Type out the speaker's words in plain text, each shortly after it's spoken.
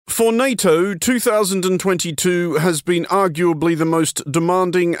For NATO, 2022 has been arguably the most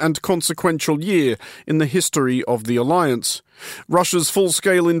demanding and consequential year in the history of the alliance. Russia's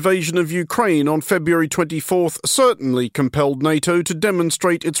full-scale invasion of Ukraine on February 24th certainly compelled NATO to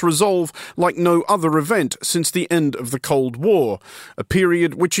demonstrate its resolve like no other event since the end of the Cold War, a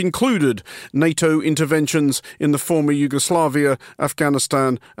period which included NATO interventions in the former Yugoslavia,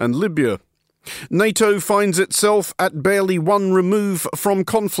 Afghanistan and Libya. NATO finds itself at barely one remove from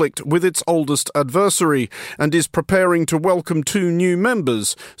conflict with its oldest adversary and is preparing to welcome two new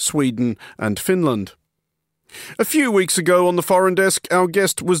members, Sweden and Finland. A few weeks ago on the Foreign Desk, our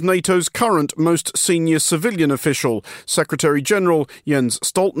guest was NATO's current most senior civilian official, Secretary-General Jens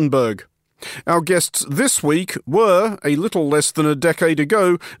Stoltenberg. Our guests this week were, a little less than a decade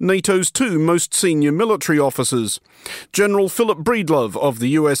ago, NATO's two most senior military officers. General Philip Breedlove of the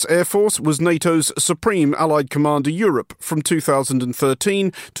US Air Force was NATO's Supreme Allied Commander Europe from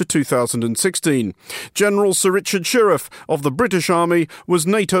 2013 to 2016. General Sir Richard Shirreff of the British Army was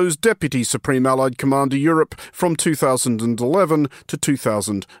NATO's Deputy Supreme Allied Commander Europe from 2011 to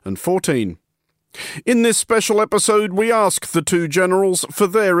 2014. In this special episode, we ask the two generals for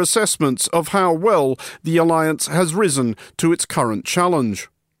their assessments of how well the alliance has risen to its current challenge.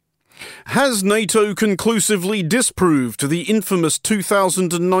 Has NATO conclusively disproved the infamous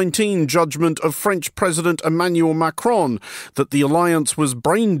 2019 judgment of French President Emmanuel Macron that the alliance was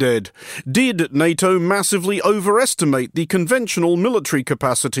brain-dead? Did NATO massively overestimate the conventional military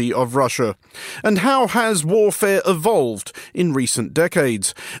capacity of Russia? And how has warfare evolved in recent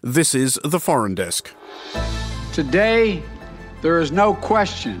decades? This is the Foreign Desk. Today, there is no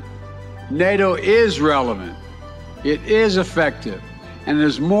question. NATO is relevant. It is effective. And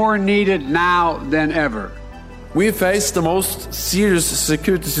is more needed now than ever. We face the most serious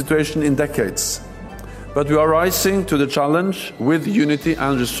security situation in decades, but we are rising to the challenge with unity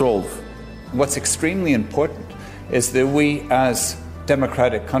and resolve. What's extremely important is that we, as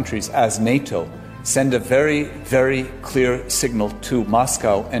democratic countries, as NATO, send a very, very clear signal to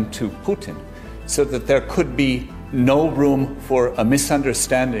Moscow and to Putin so that there could be no room for a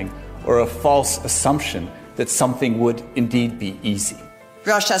misunderstanding or a false assumption that something would indeed be easy.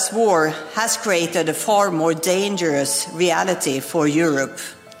 Russia's war has created a far more dangerous reality for Europe,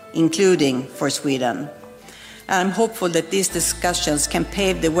 including for Sweden. I'm hopeful that these discussions can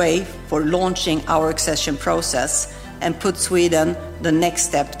pave the way for launching our accession process and put Sweden the next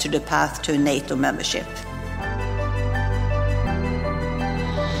step to the path to NATO membership.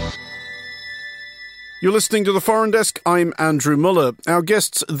 You're listening to The Foreign Desk. I'm Andrew Muller. Our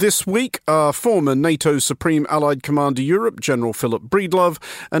guests this week are former NATO Supreme Allied Commander Europe, General Philip Breedlove,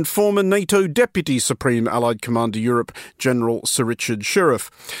 and former NATO Deputy Supreme Allied Commander Europe, General Sir Richard Shirreff.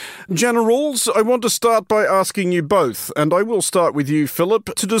 Generals, I want to start by asking you both, and I will start with you,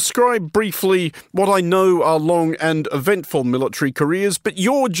 Philip, to describe briefly what I know are long and eventful military careers, but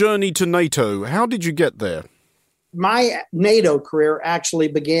your journey to NATO, how did you get there? My NATO career actually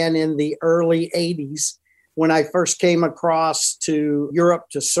began in the early 80s when I first came across to Europe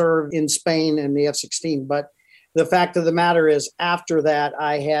to serve in Spain in the F-16. But the fact of the matter is, after that,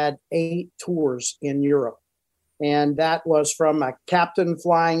 I had 8 tours in Europe. And that was from a captain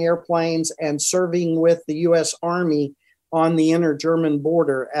flying airplanes and serving with the U.S. Army on the inter-German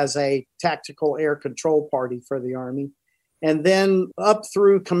border as a tactical air control party for the Army. And then up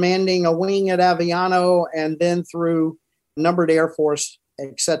through commanding a wing at Aviano, and then through numbered Air Force,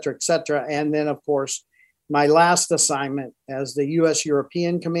 et cetera, et cetera. And then, of course, my last assignment as the U.S.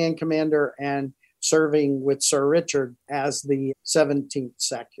 European Command Commander and serving with Sir Richard as the 17th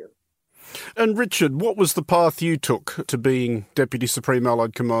SACEUR. And Richard, what was the path you took to being Deputy Supreme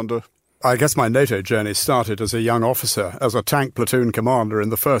Allied Commander? I guess my NATO journey started as a young officer, as a tank platoon commander in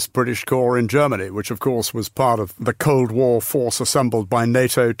the 1st British Corps in Germany, which of course was part of the Cold War force assembled by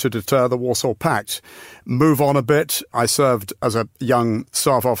NATO to deter the Warsaw Pact. Move on a bit, I served as a young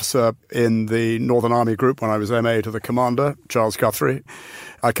staff officer in the Northern Army Group when I was MA to the commander, Charles Guthrie.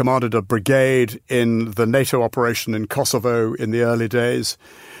 I commanded a brigade in the NATO operation in Kosovo in the early days.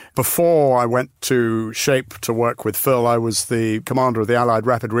 Before I went to SHAPE to work with Phil, I was the commander of the Allied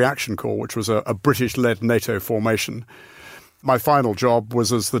Rapid Reaction Corps, which was a British-led NATO formation. My final job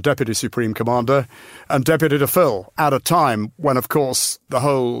was as the Deputy Supreme Commander and Deputy to Phil at a time when, of course, the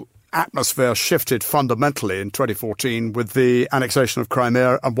whole atmosphere shifted fundamentally in 2014 with the annexation of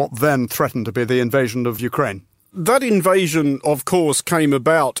Crimea and what then threatened to be the invasion of Ukraine. That invasion, of course, came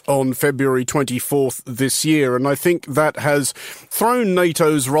about on February 24th this year, and I think that has thrown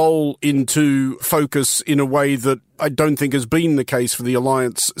NATO's role into focus in a way that I don't think has been the case for the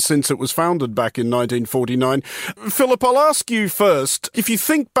alliance since it was founded back in 1949. Philip, I'll ask you first, if you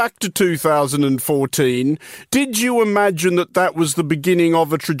think back to 2014, did you imagine that that was the beginning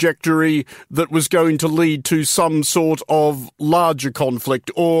of a trajectory that was going to lead to some sort of larger conflict,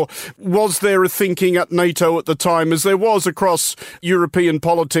 or was there a thinking at NATO at the time, as there was across European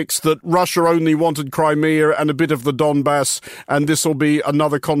politics, that Russia only wanted Crimea and a bit of the Donbass, and this will be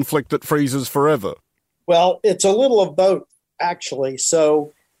another conflict that freezes forever? Well, it's a little of both, actually.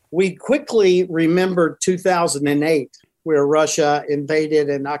 So we quickly remembered 2008, where Russia invaded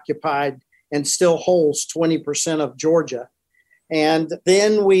and occupied and still holds 20% of Georgia. And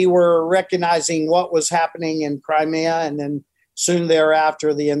then we were recognizing what was happening in Crimea, and then soon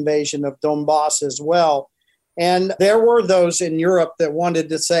thereafter, the invasion of Donbass as well. And there were those in Europe that wanted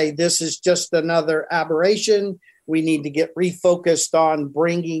to say, this is just another aberration. We need to get refocused on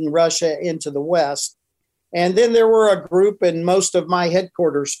bringing Russia into the West. And then there were a group, and most of my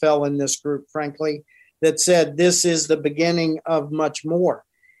headquarters fell in this group, frankly, that said this is the beginning of much more.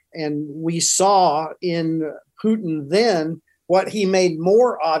 And we saw in Putin then what he made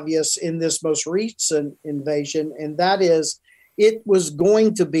more obvious in this most recent invasion, and that is it was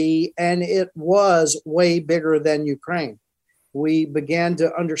going to be, and it was way bigger than Ukraine. We began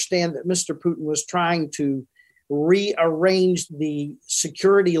to understand that Mr. Putin was trying to rearrange the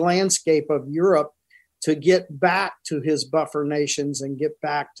security landscape of Europe to get back to his buffer nations and get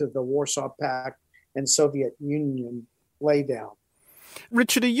back to the Warsaw Pact and Soviet Union laydown.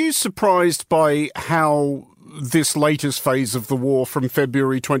 Richard, are you surprised by how this latest phase of the war from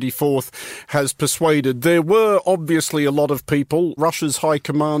February 24th has persuaded? There were obviously a lot of people, Russia's high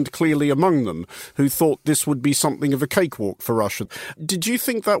command clearly among them, who thought this would be something of a cakewalk for Russia. Did you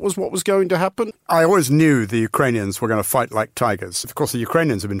think that was what was going to happen? I always knew the Ukrainians were going to fight like tigers. Of course, the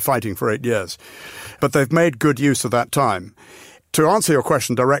Ukrainians have been fighting for 8 years, but they've made good use of that time. To answer your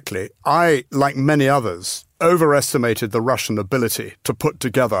question directly, I, like many others, overestimated the Russian ability to put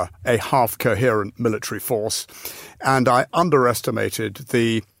together a half-coherent military force, and I underestimated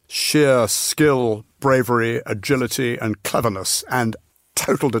the sheer skill, bravery, agility, and cleverness and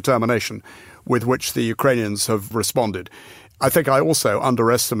total determination with which the Ukrainians have responded. I think I also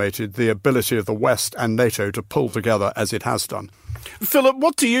underestimated the ability of the West and NATO to pull together as it has done. Philip,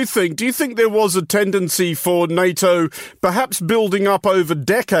 what do you think? Do you think there was a tendency for NATO, perhaps building up over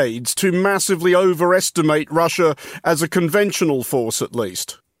decades, to massively overestimate Russia as a conventional force, at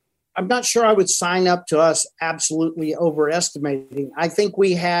least? I'm not sure I would sign up to us absolutely overestimating. I think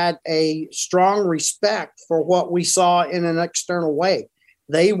we had a strong respect for what we saw in an external way.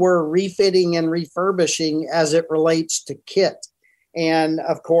 They were refitting and refurbishing as it relates to kit. And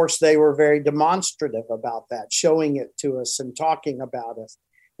of course, they were very demonstrative about that, showing it to us and talking about us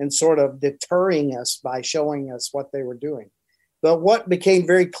and sort of deterring us by showing us what they were doing. But what became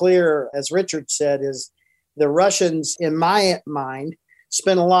very clear, as Richard said, is the Russians, in my mind,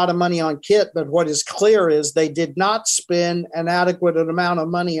 spent a lot of money on kit. But what is clear is they did not spend an adequate amount of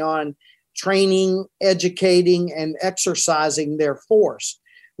money on training, educating, and exercising their force.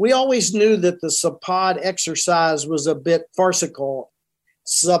 We always knew that the Zapad exercise was a bit farcical.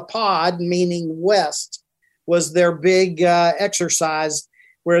 Zapad, meaning West, was their big exercise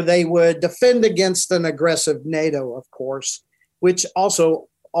where they would defend against an aggressive NATO, of course, which also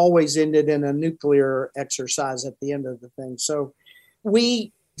always ended in a nuclear exercise at the end of the thing. So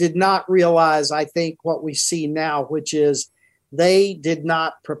we did not realize, I think, what we see now, which is they did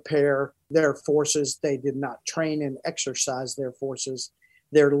not prepare their forces. They did not train and exercise their forces.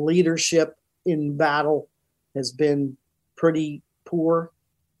 Their leadership in battle has been pretty poor,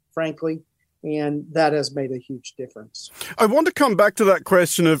 frankly, and that has made a huge difference. I want to come back to that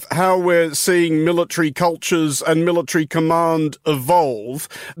question of how we're seeing military cultures and military command evolve.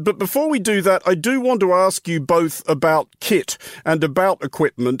 But before we do that, I do want to ask you both about kit and about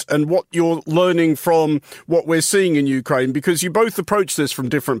equipment and what you're learning from what we're seeing in Ukraine, because you both approach this from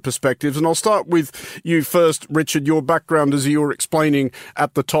different perspectives. And I'll start with you first, Richard. Your background, as you were explaining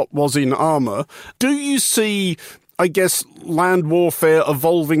at the top, was in armour. Do you see, I guess, land warfare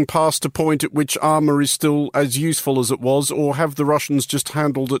evolving past a point at which armour is still as useful as it was, or have the Russians just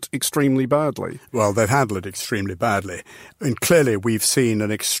handled it extremely badly? Well, they've handled it extremely badly. And clearly we've seen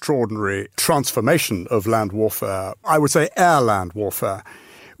an extraordinary transformation of land warfare, I would say air-land warfare,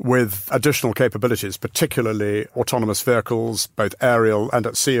 with additional capabilities, particularly autonomous vehicles, both aerial and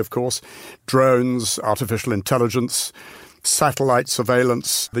at sea, of course, drones, artificial intelligence, satellite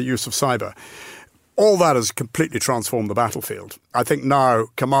surveillance, the use of cyber. All that has completely transformed the battlefield. I think now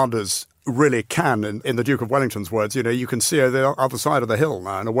commanders really can, in the Duke of Wellington's words, you can see the other side of the hill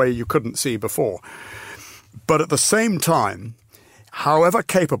now in a way you couldn't see before. But at the same time, however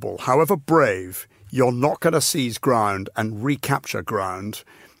capable, however brave, you're not going to seize ground and recapture ground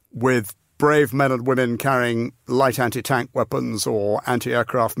with brave men and women carrying light anti-tank weapons or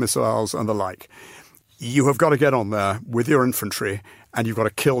anti-aircraft missiles and the like. You have got to get on there with your infantry and you've got to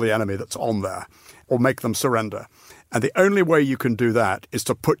kill the enemy that's on there or make them surrender. And the only way you can do that is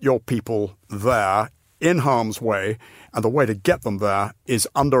to put your people there in harm's way. And the way to get them there is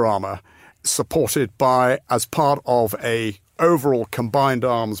under armour, supported by, as part of a overall combined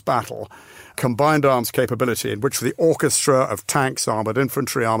arms battle, combined arms capability in which the orchestra of tanks, armoured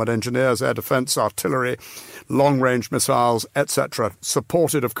infantry, armoured engineers, air defence, artillery, long-range missiles, etc.,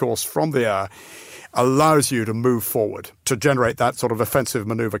 supported, of course, from the air, allows you to move forward, to generate that sort of offensive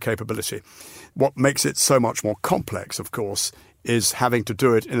manoeuvre capability. What makes it so much more complex, of course, is having to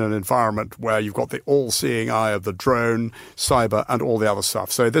do it in an environment where you've got the all-seeing eye of the drone, cyber, and all the other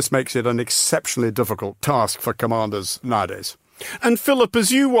stuff. So this makes it an exceptionally difficult task for commanders nowadays. And Philip,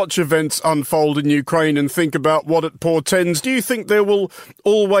 as you watch events unfold in Ukraine and think about what it portends, do you think there will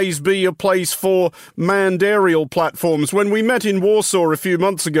always be a place for manned aerial platforms? When we met in Warsaw a few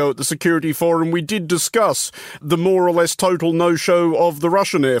months ago at the Security Forum, we did discuss the more or less total no-show of the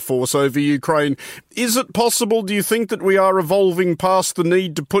Russian Air Force over Ukraine. Is it possible, do you think, that we are evolving past the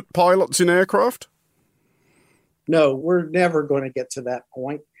need to put pilots in aircraft? No, we're never going to get to that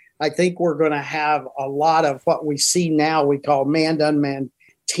point. I think we're going to have a lot of what we see now we call manned-unmanned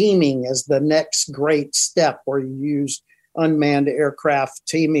teaming as the next great step, where you use unmanned aircraft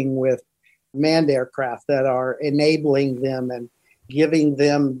teaming with manned aircraft that are enabling them and giving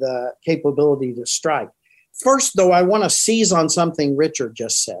them the capability to strike. First, though, I want to seize on something Richard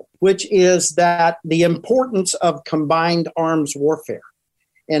just said, which is that the importance of combined arms warfare.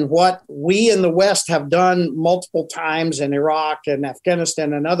 And what we in the West have done multiple times in Iraq and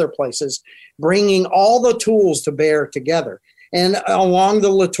Afghanistan and other places, bringing all the tools to bear together. And along the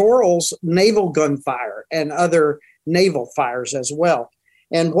littorals, naval gunfire and other naval fires as well.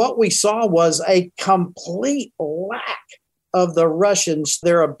 And what we saw was a complete lack of the Russians,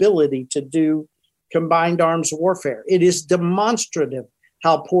 their ability to do combined arms warfare. It is demonstrative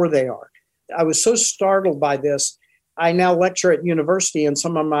how poor they are. I was so startled by this. I now lecture at university in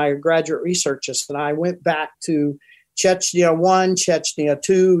some of my graduate researches, and I went back to Chechnya 1, Chechnya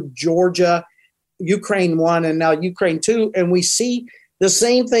 2, Georgia, Ukraine 1, and now Ukraine 2, and we see the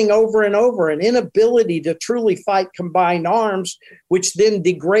same thing over and over, an inability to truly fight combined arms, which then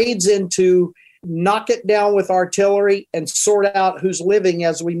degrades into knock it down with artillery and sort out who's living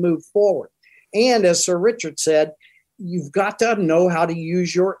as we move forward. And as Sir Richard said, you've got to know how to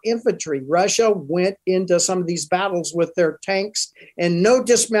use your infantry. Russia went into some of these battles with their tanks and no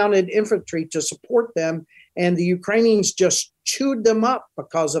dismounted infantry to support them. And the Ukrainians just chewed them up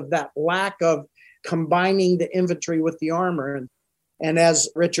because of that lack of combining the infantry with the armor. And as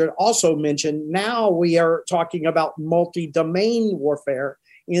Richard also mentioned, now we are talking about multi-domain warfare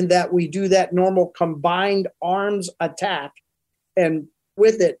in that we do that normal combined arms attack. And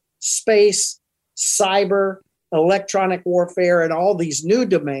with it, space, cyber, electronic warfare, and all these new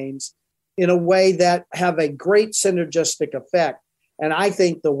domains in a way that have a great synergistic effect. And I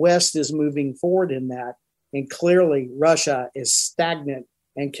think the West is moving forward in that. And clearly Russia is stagnant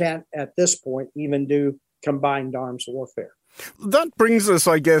and can't at this point even do combined arms warfare. That brings us,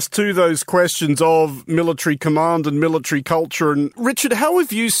 I guess, to those questions of military command and military culture. And Richard, how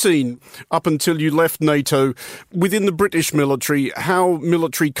have you seen, up until you left NATO, within the British military, how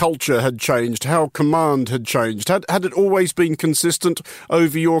military culture had changed, how command had changed? Had it always been consistent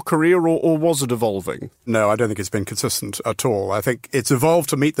over your career, or was it evolving? No, I don't think it's been consistent at all. I think it's evolved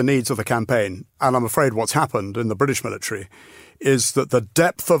to meet the needs of the campaign. And I'm afraid what's happened in the British military is that the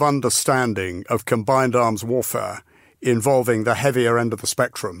depth of understanding of combined arms warfare involving the heavier end of the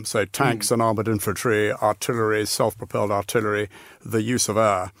spectrum, so tanks and armoured infantry, artillery, self-propelled artillery, the use of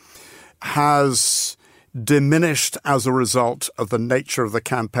air, has diminished as a result of the nature of the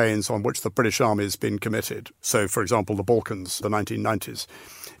campaigns on which the British Army has been committed. So, for example, the Balkans, the 1990s,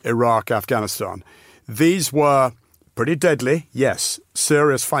 Iraq, Afghanistan. These were pretty deadly, yes.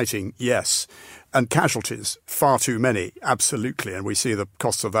 Serious fighting, yes. And casualties, far too many, absolutely. And we see the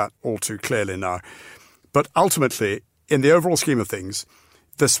costs of that all too clearly now. But ultimately, in the overall scheme of things,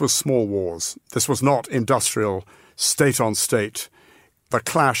 this was small wars. This was not industrial, state-on-state, the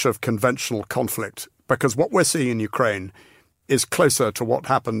clash of conventional conflict, because what we're seeing in Ukraine is closer to what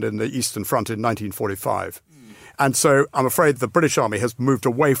happened in the Eastern Front in 1945. And so I'm afraid the British Army has moved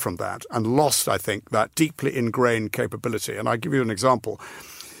away from that and lost, I think, that deeply ingrained capability. And I'll give you an example.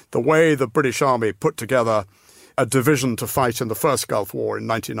 The way the British Army put together a division to fight in the first Gulf War in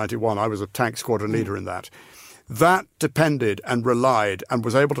 1991. I was a tank squadron leader in that. That depended and relied and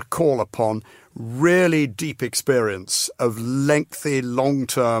was able to call upon really deep experience of lengthy,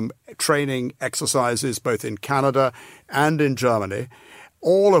 long-term training exercises, both in Canada and in Germany,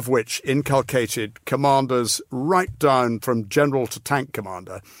 all of which inculcated commanders right down from general to tank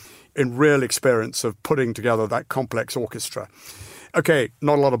commander in real experience of putting together that complex orchestra. Okay,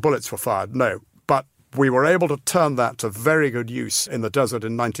 not a lot of bullets were fired, no, but we were able to turn that to very good use in the desert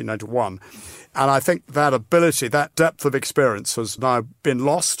in 1991. And I think that ability, that depth of experience has now been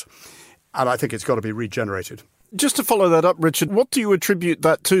lost, and I think it's got to be regenerated. Just to follow that up, Richard, what do you attribute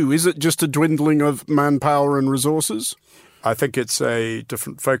that to? Is it just a dwindling of manpower and resources? I think it's a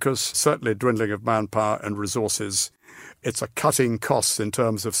different focus, certainly a dwindling of manpower and resources. It's a cutting costs in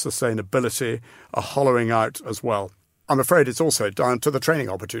terms of sustainability, a hollowing out as well. I'm afraid it's also down to the training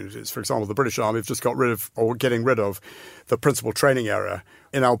opportunities. For example, the British Army have just got rid of, or getting rid of, the principal training area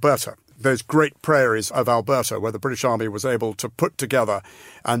in Alberta. Those great prairies of Alberta where the British Army was able to put together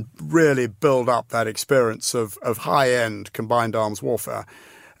and really build up that experience of high-end combined arms warfare.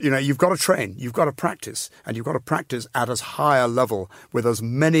 You know, you've got to train, you've got to practice, and you've got to practice at as high a level with as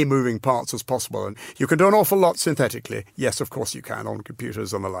many moving parts as possible. And you can do an awful lot synthetically. Yes, of course you can, on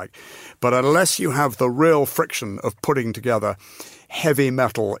computers and the like. But unless you have the real friction of putting together heavy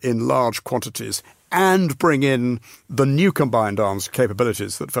metal in large quantities and bring in the new combined arms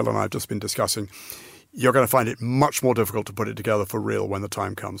capabilities that Phil and I have just been discussing, you're going to find it much more difficult to put it together for real when the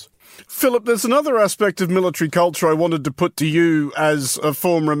time comes. Philip, there's another aspect of military culture I wanted to put to you as a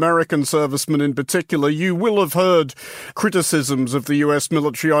former American serviceman in particular. You will have heard criticisms of the US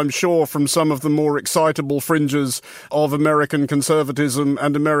military, I'm sure, from some of the more excitable fringes of American conservatism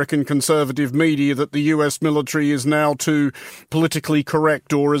and American conservative media that the US military is now too politically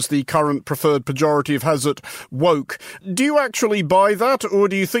correct, or as the current preferred pejorative has it, woke. Do you actually buy that, or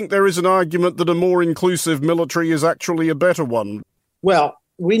do you think there is an argument that a more inclusive military is actually a better one? Well,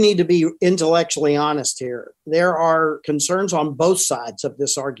 we need to be intellectually honest here. There are concerns on both sides of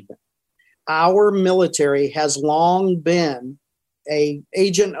this argument. Our military has long been an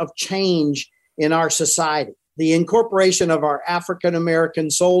agent of change in our society. The incorporation of our African-American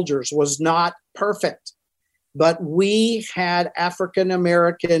soldiers was not perfect, but we had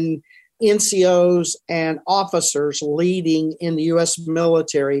African-American NCOs and officers leading in the U.S.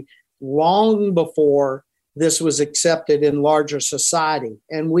 military long before this was accepted in larger society.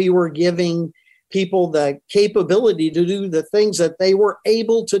 And we were giving people the capability to do the things that they were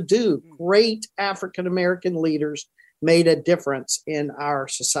able to do. Great African-American leaders made a difference in our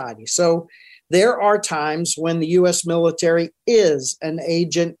society. So there are times when the U.S. military is an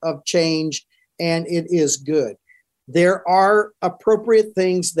agent of change, and it is good. There are appropriate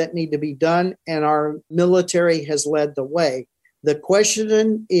things that need to be done, and our military has led the way. The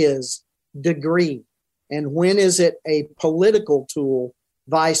question is degree. And when is it a political tool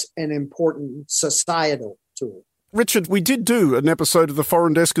vice an important societal tool? Richard, we did do an episode of the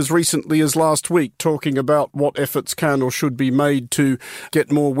Foreign Desk as recently as last week talking about what efforts can or should be made to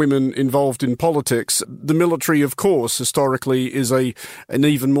get more women involved in politics. The military, of course, historically is an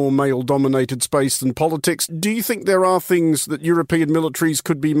even more male-dominated space than politics. Do you think there are things that European militaries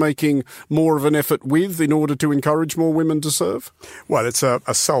could be making more of an effort with in order to encourage more women to serve? Well, it's a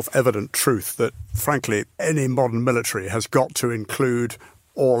self-evident truth that, frankly, any modern military has got to include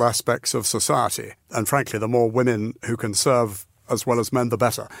all aspects of society. And frankly, the more women who can serve as well as men, the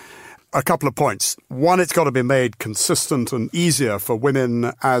better. A couple of points. One, it's got to be made consistent and easier for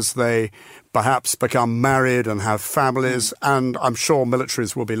women as they perhaps become married and have families. And I'm sure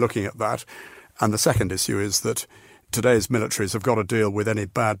militaries will be looking at that. And the second issue is that today's militaries have got to deal with any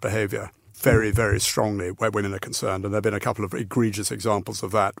bad behaviour very, very strongly where women are concerned. And there have been a couple of egregious examples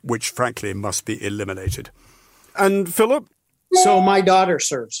of that, which frankly must be eliminated. And Philip? So my daughter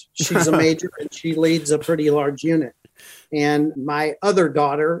serves. She's a major and she leads a pretty large unit. And my other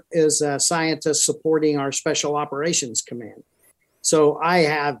daughter is a scientist supporting our Special Operations Command. So I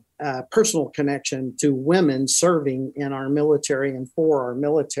have a personal connection to women serving in our military and for our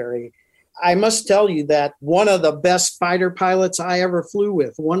military. I must tell you that one of the best fighter pilots I ever flew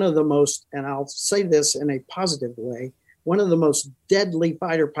with, one of the most, and I'll say this in a positive way, one of the most deadly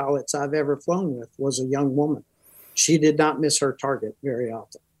fighter pilots I've ever flown with was a young woman. She did not miss her target very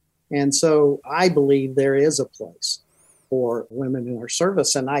often. And so I believe there is a place for women in our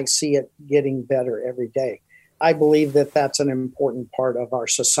service, and I see it getting better every day. I believe that that's an important part of our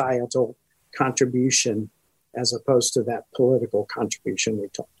societal contribution as opposed to that political contribution we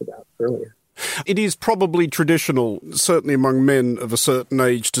talked about earlier. It is probably traditional, certainly among men of a certain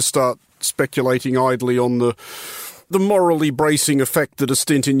age, to start speculating idly on the morally bracing effect that a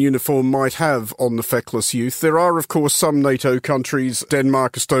stint in uniform might have on the feckless youth. There are, of course, some NATO countries,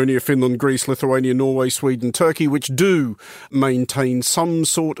 Denmark, Estonia, Finland, Greece, Lithuania, Norway, Sweden, Turkey, which do maintain some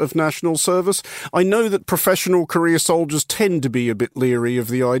sort of national service. I know that professional career soldiers tend to be a bit leery of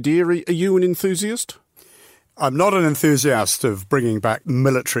the idea. Are you an enthusiast? I'm not an enthusiast of bringing back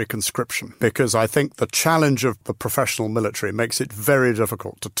military conscription because I think the challenge of the professional military makes it very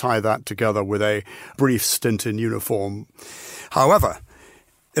difficult to tie that together with a brief stint in uniform. However,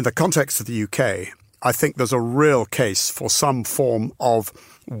 in the context of the UK, I think there's a real case for some form of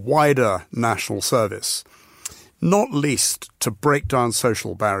wider national service, not least to break down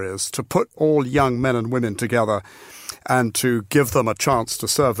social barriers, to put all young men and women together and to give them a chance to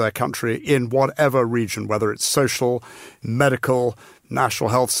serve their country in whatever region, whether it's social, medical,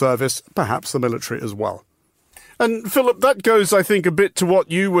 national health service, perhaps the military as well. And Philip, that goes, I think, a bit to what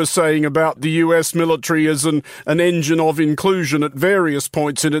you were saying about the US military as an engine of inclusion at various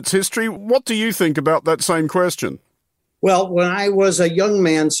points in its history. What do you think about that same question? Well, when I was a young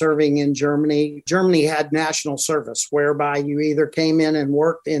man serving in Germany, Germany had national service, whereby you either came in and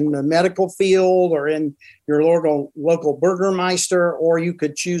worked in the medical field or in your local Burgermeister, or you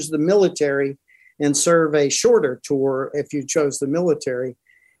could choose the military and serve a shorter tour if you chose the military.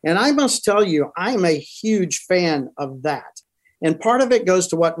 And I must tell you, I'm a huge fan of that. And part of it goes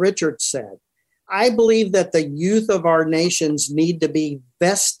to what Richard said. I believe that the youth of our nations need to be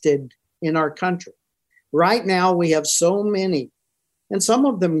vested in our country. Right now, we have so many, and some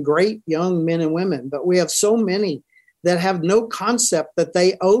of them great young men and women, but we have so many that have no concept that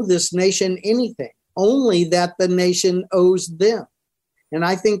they owe this nation anything, only that the nation owes them. And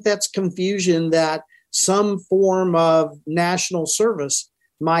I think that's confusion that some form of national service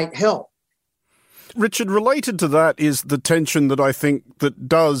might help. Richard, related to that is the tension that I think that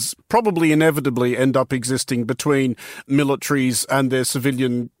does probably inevitably end up existing between militaries and their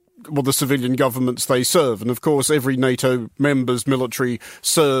the civilian governments they serve. And of course, every NATO member's military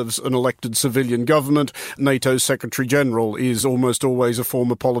serves an elected civilian government. NATO's Secretary General is almost always a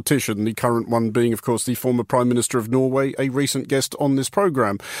former politician, the current one being, of course, the former Prime Minister of Norway, a recent guest on this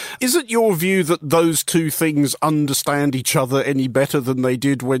programme. Is it your view that those two things understand each other any better than they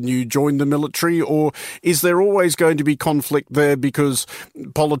did when you joined the military? Or is there always going to be conflict there because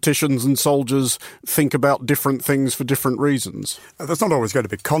politicians and soldiers think about different things for different reasons? There's not always going to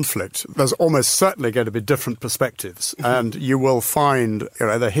be conflict. There's almost certainly going to be different perspectives. And you will find,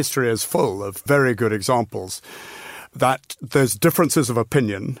 the history is full of very good examples that there's differences of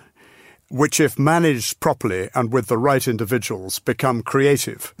opinion, which if managed properly and with the right individuals become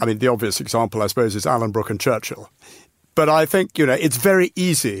creative. I mean, the obvious example, I suppose, is Alan Brooke and Churchill. But I think, it's very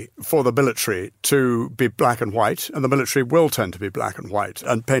easy for the military to be black and white, and the military will tend to be black and white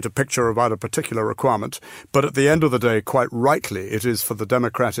and paint a picture about a particular requirement. But at the end of the day, quite rightly, it is for the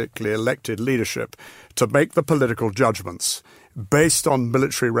democratically elected leadership to make the political judgments based on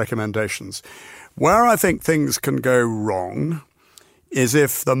military recommendations. Where I think things can go wrong is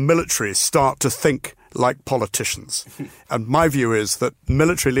if the military start to think like politicians. And my view is that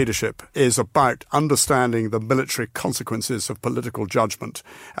military leadership is about understanding the military consequences of political judgment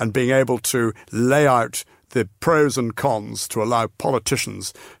and being able to lay out the pros and cons to allow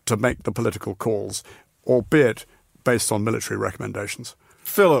politicians to make the political calls, albeit based on military recommendations.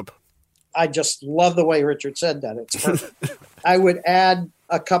 Philip. I just love the way Richard said that. It's perfect. I would add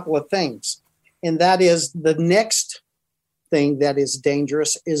a couple of things, and that is the next thing that is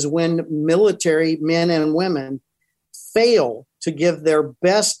dangerous is when military men and women fail to give their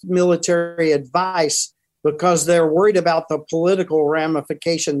best military advice because they're worried about the political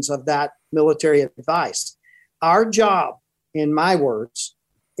ramifications of that military advice. Our job, in my words,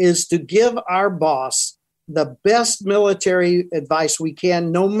 is to give our boss the best military advice we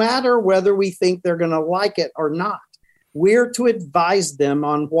can, no matter whether we think they're going to like it or not. We're to advise them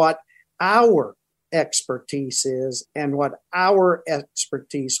on what our expertise is and what our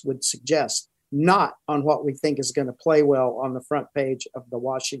expertise would suggest, not on what we think is going to play well on the front page of the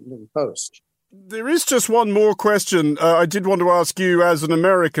Washington Post. There is just one more question. I did want to ask you as an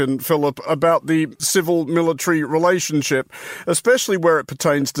American, Philip, about the civil-military relationship, especially where it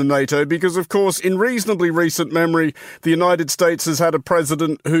pertains to NATO, because, of course, in reasonably recent memory, the United States has had a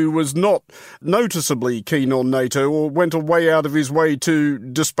president who was not noticeably keen on NATO or went a way out of his way to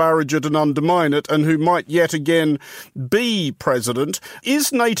disparage it and undermine it, and who might yet again be president.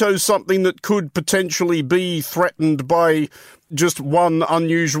 Is NATO something that could potentially be threatened by just one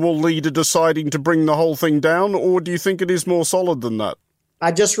unusual leader deciding to bring the whole thing down, or do you think it is more solid than that?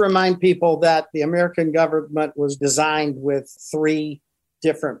 I just remind people that the American government was designed with 3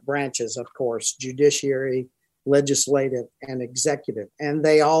 different branches, of course, judiciary, legislative, and executive. And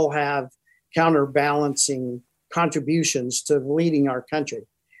they all have counterbalancing contributions to leading our country.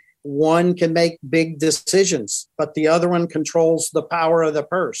 One can make big decisions, but the other one controls the power of the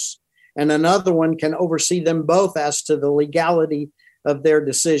purse. And another one can oversee them both as to the legality of their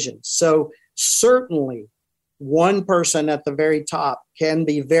decisions. So certainly one person at the very top can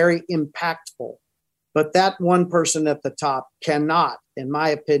be very impactful, but that one person at the top cannot, in my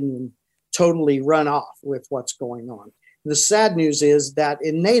opinion, totally run off with what's going on. The sad news is that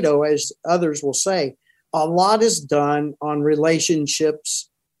in NATO, as others will say, a lot is done on relationships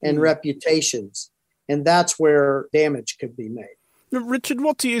and reputations, and that's where damage could be made. Richard,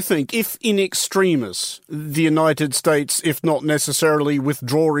 what do you think? If in extremis, the United States, if not necessarily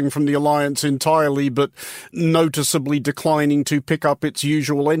withdrawing from the alliance entirely, but noticeably declining to pick up its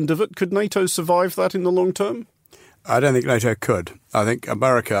usual end of it, could NATO survive that in the long term? I don't think NATO could. I think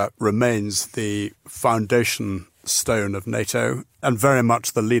America remains the foundation stone of NATO and very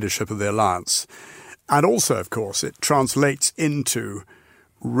much the leadership of the alliance. And also, of course, it translates into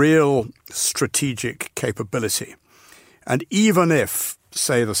real strategic capability. And even if,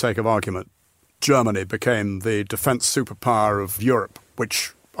 say, the sake of argument, Germany became the defense superpower of Europe,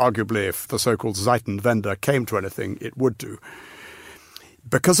 which arguably, if the so-called Zeitenwende came to anything, it would do,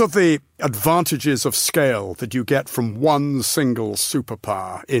 because of the advantages of scale that you get from one single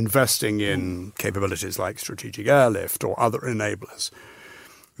superpower investing in capabilities like strategic airlift or other enablers,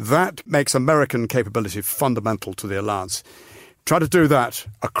 that makes American capability fundamental to the alliance. Try to do that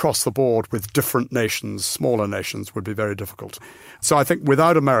across the board with different nations, smaller nations, would be very difficult. So I think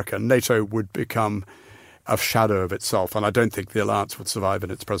without America, NATO would become a shadow of itself, and I don't think the alliance would survive in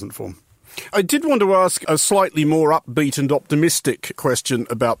its present form. I did want to ask a slightly more upbeat and optimistic question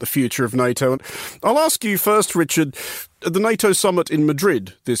about the future of NATO. And I'll ask you first, Richard. At the NATO summit in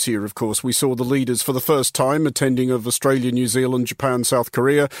Madrid this year, of course, we saw the leaders for the first time attending of Australia, New Zealand, Japan, South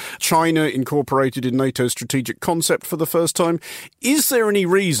Korea. China incorporated in NATO's strategic concept for the first time. Is there any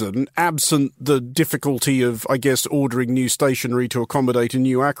reason, absent the difficulty of, I guess, ordering new stationery to accommodate a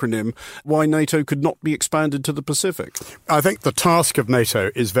new acronym, why NATO could not be expanded to the Pacific? I think the task of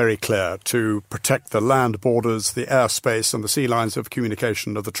NATO is very clear: to protect the land borders, the airspace and the sea lines of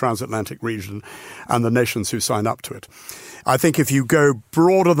communication of the transatlantic region and the nations who sign up to it. I think if you go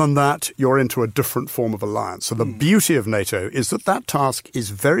broader than that, you're into a different form of alliance. So the beauty of NATO is that that task is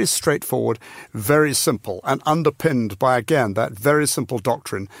very straightforward, very simple, and underpinned by, again, that very simple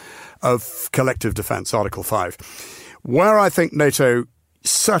doctrine of collective defense, Article 5. Where I think NATO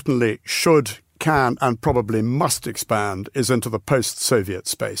certainly should, can, and probably must expand is into the post-Soviet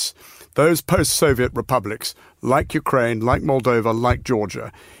space. Those post-Soviet republics, like Ukraine, like Moldova, like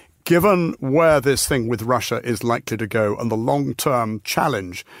Georgia, given where this thing with Russia is likely to go and the long-term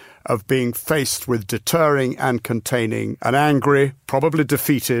challenge of being faced with deterring and containing an angry, probably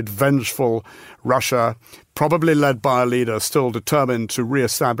defeated, vengeful Russia, probably led by a leader still determined to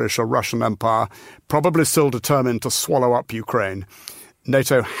re-establish a Russian empire, probably still determined to swallow up Ukraine,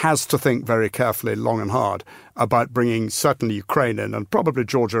 NATO has to think very carefully, long and hard, about bringing certainly Ukraine in and probably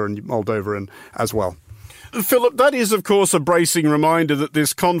Georgia and Moldova in as well. Philip, that is, of course, a bracing reminder that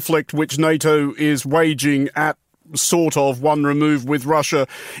this conflict which NATO is waging at sort of one remove with Russia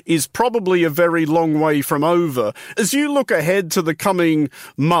is probably a very long way from over. As you look ahead to the coming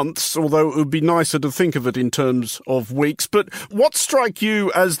months, although it would be nicer to think of it in terms of weeks, but what strike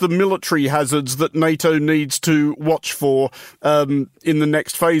you as the military hazards that NATO needs to watch for in the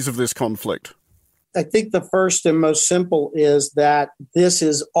next phase of this conflict? I think the first and most simple is that this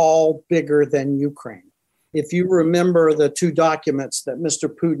is all bigger than Ukraine. If you remember the two documents that Mr.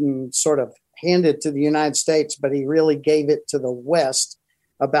 Putin sort of handed to the United States, but he really gave it to the West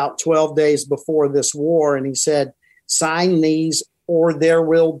about 12 days before this war, and he said, sign these or there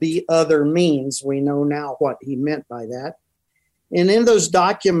will be other means. We know now what he meant by that. And in those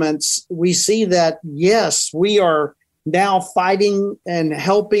documents, we see that, yes, we are now fighting and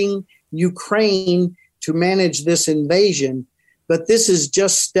helping Ukraine to manage this invasion, but this is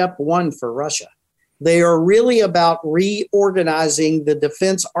just step one for Russia. They are really about reorganizing the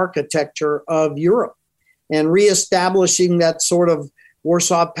defense architecture of Europe and reestablishing that sort of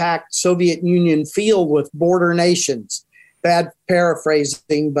Warsaw Pact, Soviet Union feel with border nations. Bad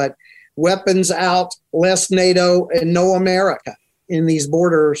paraphrasing, but weapons out, less NATO and no America in these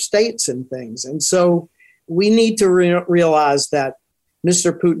border states and things. And so we need to realize that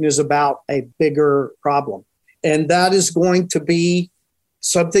Mr. Putin is about a bigger problem. And that is going to be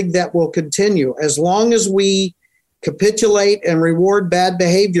something that will continue. As long as we capitulate and reward bad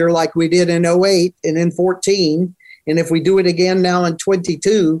behavior like we did in 2008 and in 2014, And if we do it again now in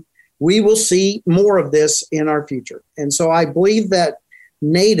 22, we will see more of this in our future. And so I believe that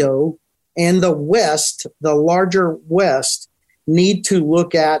NATO and the West, the larger West, need to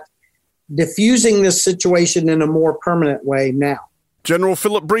look at diffusing this situation in a more permanent way now. General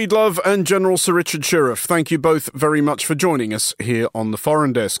Philip Breedlove and General Sir Richard Shirreff, thank you both very much for joining us here on the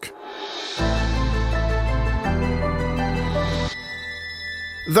Foreign Desk.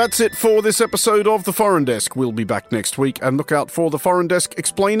 That's it for this episode of The Foreign Desk. We'll be back next week, and look out for The Foreign Desk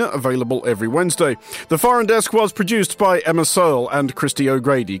Explainer, available every Wednesday. The Foreign Desk was produced by Emma Searle and Christy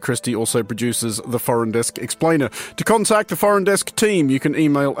O'Grady. Christy also produces The Foreign Desk Explainer. To contact the Foreign Desk team, you can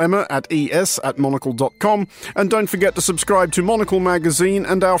email Emma at es@monocle.com, and don't forget to subscribe to Monocle magazine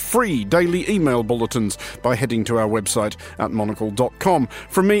and our free daily email bulletins by heading to our website at monocle.com.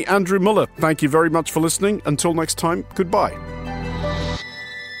 From me, Andrew Muller, thank you very much for listening. Until next time, goodbye.